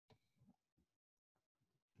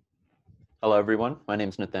Hello, everyone. My name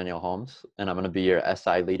is Nathaniel Holmes, and I'm going to be your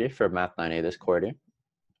SI leader for Math 9A this quarter.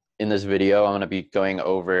 In this video, I'm going to be going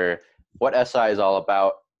over what SI is all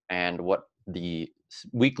about and what the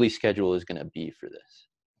weekly schedule is going to be for this.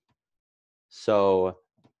 So,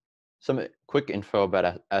 some quick info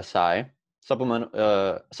about SI.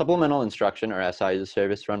 Supplemental Instruction, or SI, is a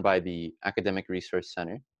service run by the Academic Resource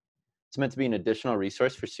Center. It's meant to be an additional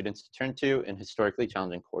resource for students to turn to in historically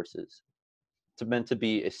challenging courses. It's meant to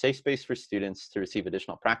be a safe space for students to receive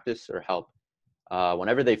additional practice or help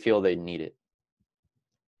whenever they feel they need it.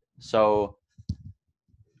 So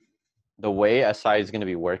the way SI is going to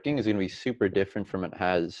be working is going to be super different from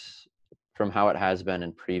how it has been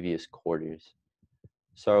in previous quarters.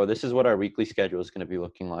 So this is what our weekly schedule is going to be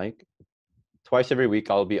looking like. Twice every week,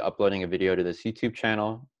 I'll be uploading a video to this YouTube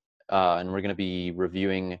channel, and we're going to be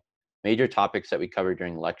reviewing major topics that we covered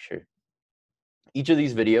during lecture. Each of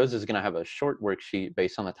these videos is going to have a short worksheet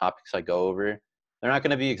based on the topics I go over. They're not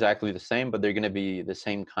going to be exactly the same, but they're going to be the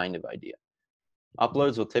same kind of idea.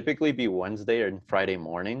 Uploads will typically be Wednesday and Friday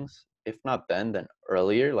mornings. If not then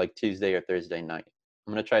earlier, like Tuesday or Thursday night.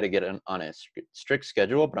 I'm going to try to get on a strict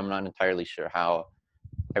schedule, but I'm not entirely sure how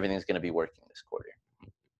everything's going to be working this quarter.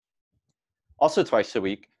 Also, twice a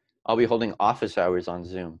week, I'll be holding office hours on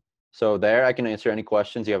Zoom. So there I can answer any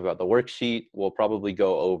questions you have about the worksheet. We'll probably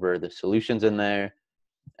go over the solutions in there,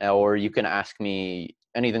 or you can ask me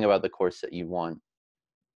anything about the course that you want.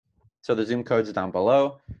 So the Zoom code's down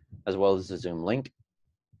below, as well as the Zoom link.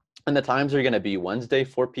 And the times are going to be Wednesday,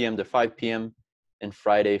 4 p.m. to 5 p.m., and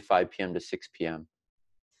Friday, 5 p.m. to 6 p.m.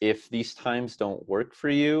 If these times don't work for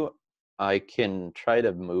you, I can try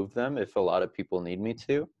to move them if a lot of people need me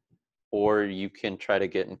to, or you can try to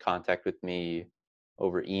get in contact with me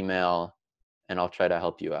over email, and I'll try to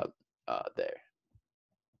help you out there.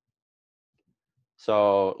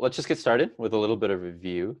 So let's just get started with a little bit of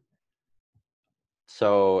review.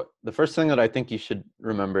 So the first thing that I think you should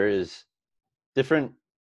remember is different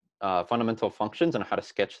fundamental functions and how to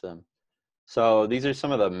sketch them. So these are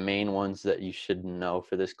some of the main ones that you should know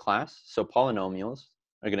for this class. So polynomials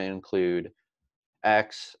are going to include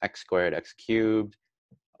x, x squared, x cubed,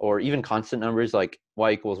 or even constant numbers like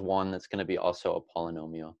y equals 1. That's going to be also a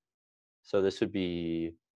polynomial. So this would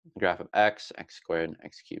be the graph of x, x squared, and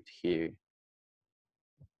x cubed here.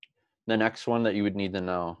 The next one that you would need to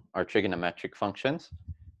know are trigonometric functions.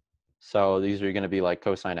 So these are going to be like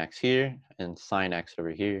cosine x here and sine x over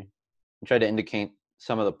here. And try to indicate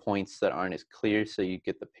some of the points that aren't as clear so you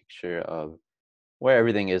get the picture of where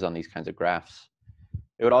everything is on these kinds of graphs.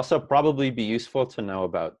 It would also probably be useful to know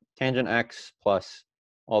about tangent x plus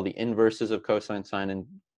all the inverses of cosine, sine, and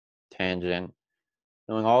tangent,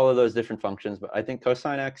 knowing all of those different functions, but I think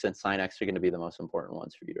cosine x and sine x are going to be the most important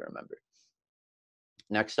ones for you to remember.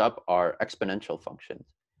 Next up are exponential functions.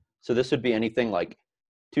 So this would be anything like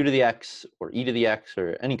 2 to the x or e to the x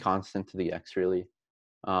or any constant to the x really.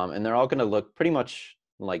 And they're all going to look pretty much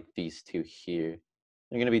like these two here.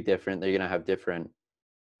 They're going to be different. They're going to have different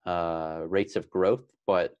rates of growth,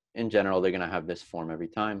 but in general, they're going to have this form every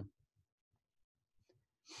time.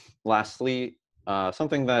 Lastly,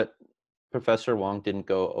 something that Professor Wang didn't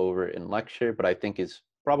go over in lecture, but I think is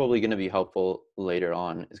probably going to be helpful later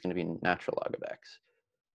on, is going to be natural log of x.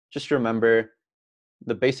 Just remember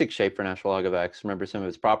the basic shape for natural log of x, remember some of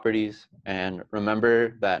its properties, and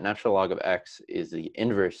remember that natural log of x is the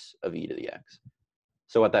inverse of e to the x.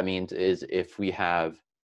 So what that means is if we have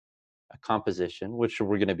a composition, which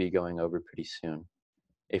we're going to be going over pretty soon,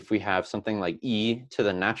 if we have something like e to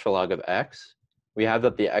the natural log of x, we have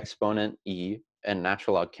that the exponent e and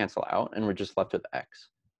natural log cancel out, and we're just left with x.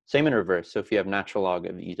 Same in reverse. So if you have natural log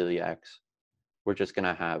of e to the x, we're just going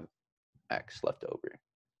to have x left over.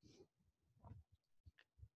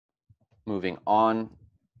 Moving on,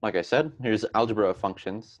 like I said, here's algebra of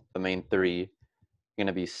functions. The main three are going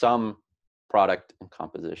to be sum, product, and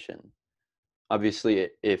composition. Obviously,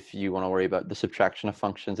 if you want to worry about the subtraction of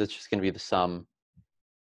functions, it's just going to be the sum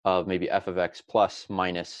of maybe f of x plus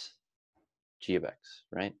minus g of x,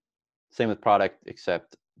 right? Same with product,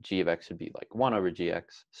 except g of x would be like 1 over gx.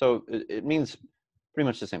 So it means pretty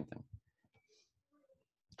much the same thing.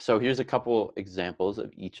 So here's a couple examples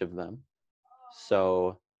of each of them.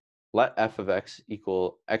 So let f of x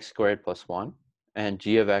equal x squared plus 1 and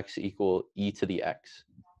g of x equal e to the x.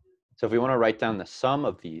 So if we want to write down the sum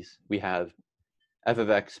of these, we have f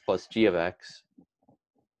of x plus g of x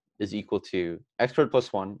is equal to x squared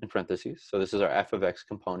plus 1 in parentheses. So this is our f of x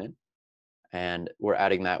component. And we're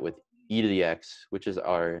adding that with e to the x, which is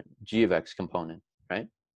our g of x component, right?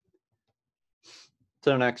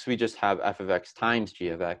 So next we just have f of x times g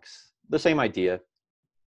of x. The same idea.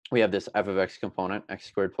 We have this f of x component, x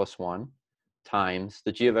squared plus 1. times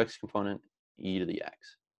the g of x component e to the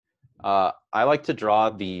x. I like to draw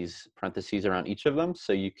these parentheses around each of them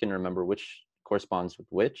so you can remember which corresponds with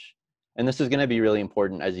which. And this is going to be really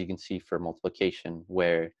important, as you can see, for multiplication,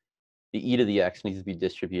 where the e to the x needs to be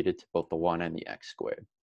distributed to both the 1 and the x squared.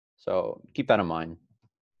 So keep that in mind.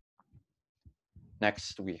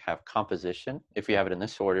 Next, we have composition. If we have it in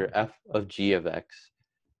this order, f of g of x.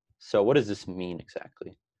 So what does this mean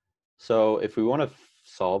exactly? So if we want to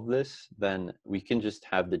solve this, then we can just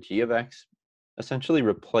have the g of x essentially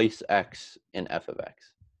replace x in f of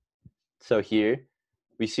x. So here,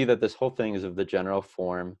 we see that this whole thing is of the general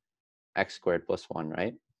form x squared plus 1,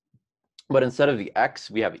 right? But instead of the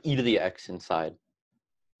x, we have e to the x inside.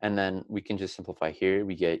 And then we can just simplify here.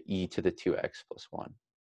 We get e to the 2x plus 1.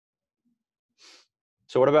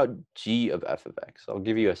 So what about g of f of x? I'll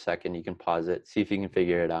give you a second. You can pause it, see if you can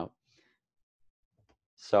figure it out.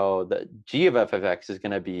 So the g of f of x is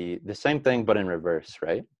going to be the same thing, but in reverse,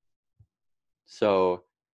 right? So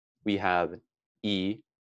we have e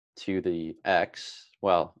to the x,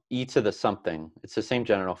 well, e to the something. It's the same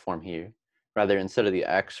general form here. Rather, instead of the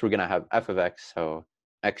x, we're going to have f of x, so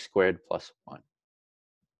x squared plus 1.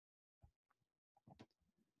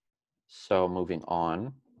 So moving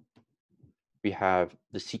on, we have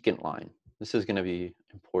the secant line. This is going to be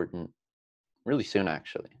important really soon,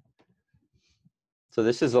 actually. So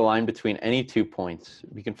this is a line between any 2 points.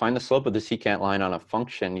 We can find the slope of the secant line on a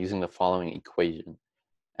function using the following equation.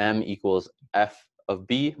 M equals f of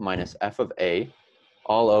b minus f of a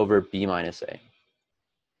all over b minus a.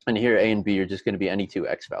 And here a and b are just going to be any 2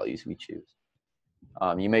 x values we choose.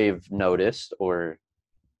 You may have noticed or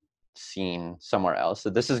seen somewhere else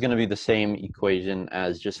that this is going to be the same equation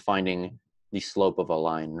as just finding the slope of a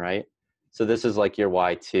line, right? So this is like your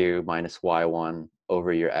y2 minus y1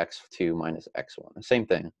 over your x2 minus x1. The same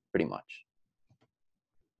thing, pretty much.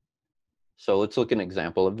 So let's look at an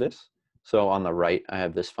example of this. So on the right, I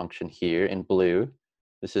have this function here in blue.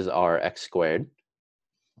 This is our x squared.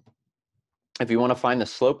 If you want to find the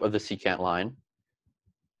slope of the secant line,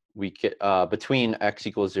 we get between x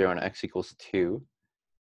equals 0 and x equals 2,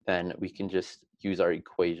 then we can just use our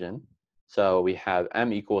equation. So we have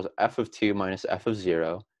m equals f of 2 minus f of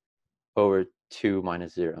 0 over 2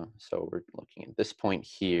 minus 0. So we're looking at this point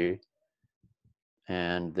here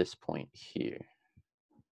and this point here.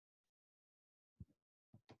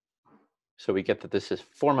 So we get that this is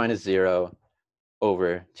 4 minus 0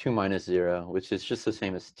 over 2 minus 0, which is just the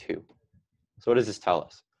same as 2. So what does this tell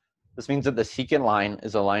us? This means that the secant line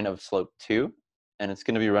is a line of slope 2, and it's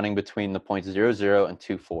going to be running between the points 0, 0, and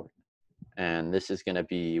 2, 4. And this is going to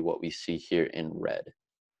be what we see here in red.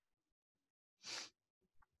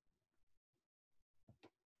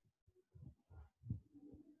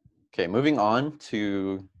 Okay, moving on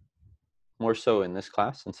to more so in this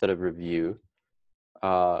class instead of review.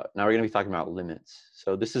 Now we're going to be talking about limits.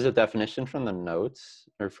 So this is a definition from the notes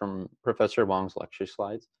or from Professor Wang's lecture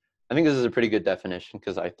slides. I think this is a pretty good definition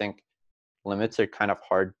because I think limits are kind of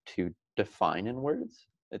hard to define in words.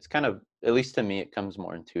 It's kind of, at least to me, it comes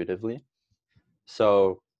more intuitively.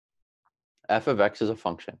 So f of x is a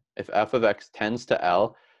function. If f of x tends to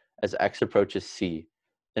L as x approaches c,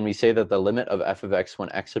 then we say that the limit of f of x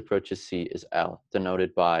when x approaches c is L,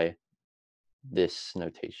 denoted by this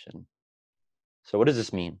notation. So what does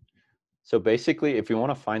this mean? So basically, if we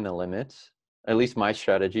want to find the limits, at least my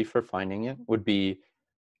strategy for finding it would be,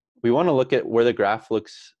 we want to look at where the graph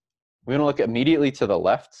looks, we want to look immediately to the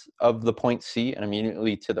left of the point C and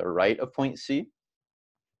immediately to the right of point C,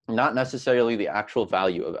 not necessarily the actual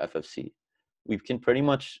value of f of c. We can pretty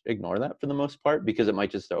much ignore that for the most part because it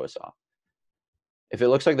might just throw us off. If it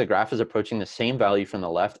looks like the graph is approaching the same value from the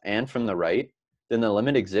left and from the right, then the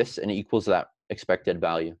limit exists and equals that expected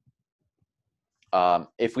value.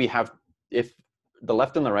 If the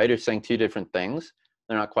left and the right are saying 2 different things,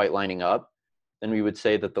 they're not quite lining up, then we would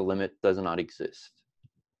say that the limit does not exist.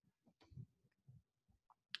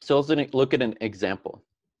 So let's look at an example.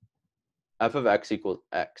 F of x equals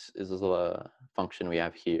x is the function we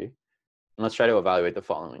have here. And let's try to evaluate the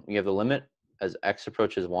following. We have the limit as x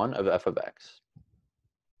approaches 1 of f of x.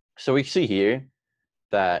 So we see here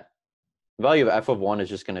that the value of f of 1 is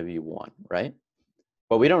just going to be 1, right?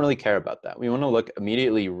 But we don't really care about that. We want to look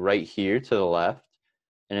immediately right here to the left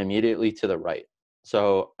and immediately to the right.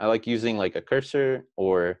 So I like using like a cursor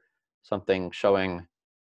or something showing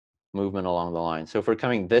movement along the line. So if we're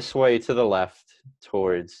coming this way to the left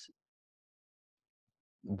towards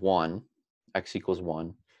 1, x equals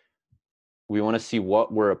 1, we want to see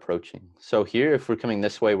what we're approaching. So here, if we're coming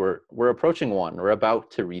this way, we're approaching 1. We're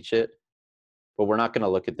about to reach it, but we're not going to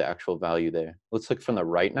look at the actual value there. Let's look from the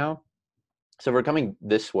right now. So if we're coming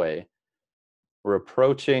this way, we're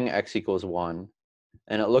approaching x equals 1,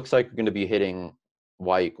 and it looks like we're going to be hitting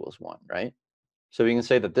y equals 1, right? So we can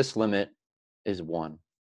say that this limit is 1.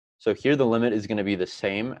 So here the limit is going to be the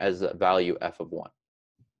same as the value f of 1.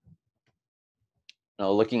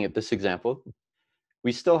 Now looking at this example,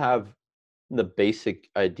 we still have the basic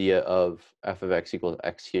idea of f of x equals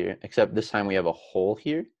x here, except this time we have a hole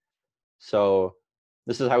here. So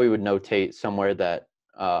this is how we would notate somewhere that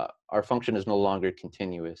our function is no longer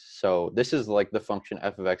continuous. So this is like the function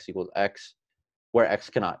f of x equals x, where x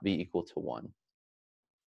cannot be equal to 1.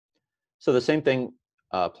 So the same thing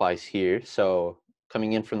applies here. So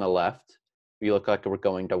coming in from the left, we look like we're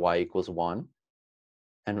going to y equals 1.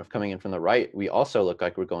 And coming in from the right, we also look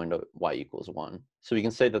like we're going to y equals 1. So we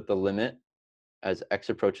can say that the limit as x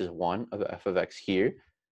approaches 1 of f of x here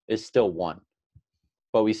is still 1.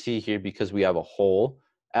 But we see here, because we have a hole,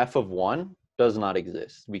 f of 1 does not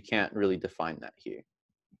exist. We can't really define that here.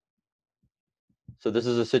 So this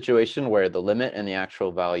is a situation where the limit and the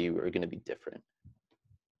actual value are going to be different.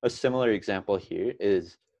 A similar example here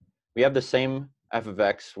is we have the same f of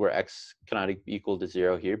x where x cannot be equal to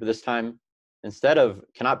 0 here, but this time, instead of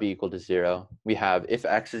cannot be equal to 0, we have if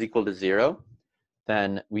x is equal to 0,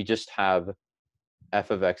 then we just have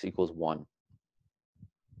f of x equals 1.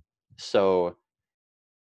 So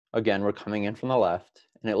again, we're coming in from the left,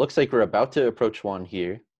 and it looks like we're about to approach 1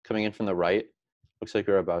 here. Coming in from the right, looks like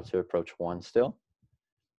we're about to approach 1 still.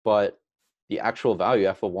 But the actual value,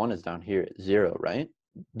 f of 1, is down here at 0, right?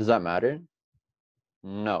 Does that matter?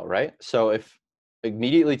 No, right? So if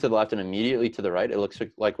immediately to the left and immediately to the right, it looks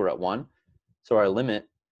like we're at 1. So our limit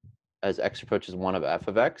as x approaches 1 of f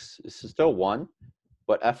of x is still 1,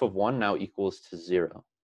 but f of 1 now equals to 0.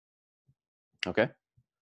 Okay?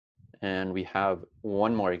 And we have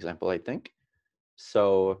one more example, I think.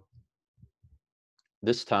 So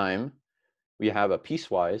this time, we have a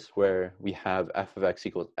piecewise where we have f of x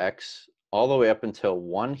equals x all the way up until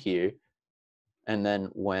 1 here. And then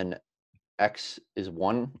when x is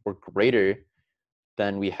 1 or greater,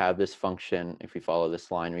 then we have this function. If we follow this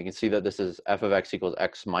line, we can see that this is f of x equals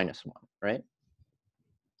x minus 1, right?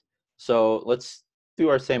 So let's do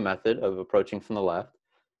our same method of approaching from the left.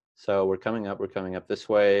 So we're coming up this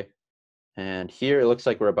way. And here it looks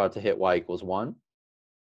like we're about to hit y equals 1.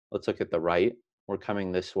 Let's look at the right. We're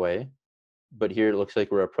coming this way. But here it looks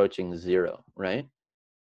like we're approaching 0, right?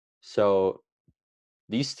 So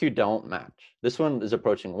these two don't match. This one is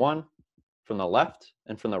approaching 1 from the left,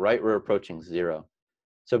 and from the right, we're approaching 0.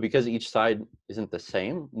 So because each side isn't the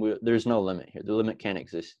same, there's no limit here. The limit can't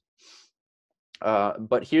exist.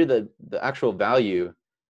 But here, the actual value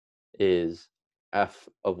is f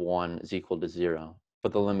of 1 is equal to 0,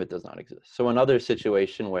 but the limit does not exist. So another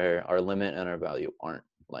situation where our limit and our value aren't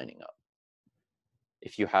lining up.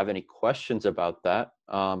 If you have any questions about that,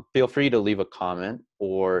 feel free to leave a comment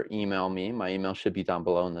or email me. My email should be down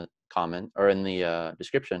below in the comment or in the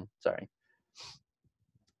description, sorry.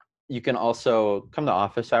 You can also come to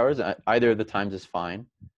office hours. Either of the times is fine.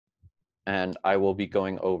 And I will be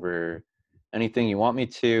going over anything you want me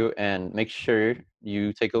to, and make sure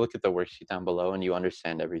you take a look at the worksheet down below and you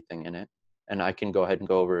understand everything in it. And I can go ahead and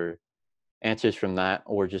go over answers from that,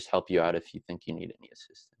 or just help you out if you think you need any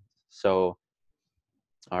assistance. So,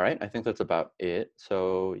 all right, I think that's about it.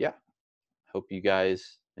 So yeah, hope you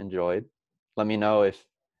guys enjoyed. Let me know if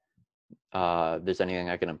there's anything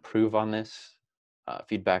I can improve on this.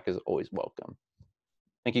 Feedback is always welcome.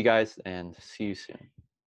 Thank you guys, and see you soon.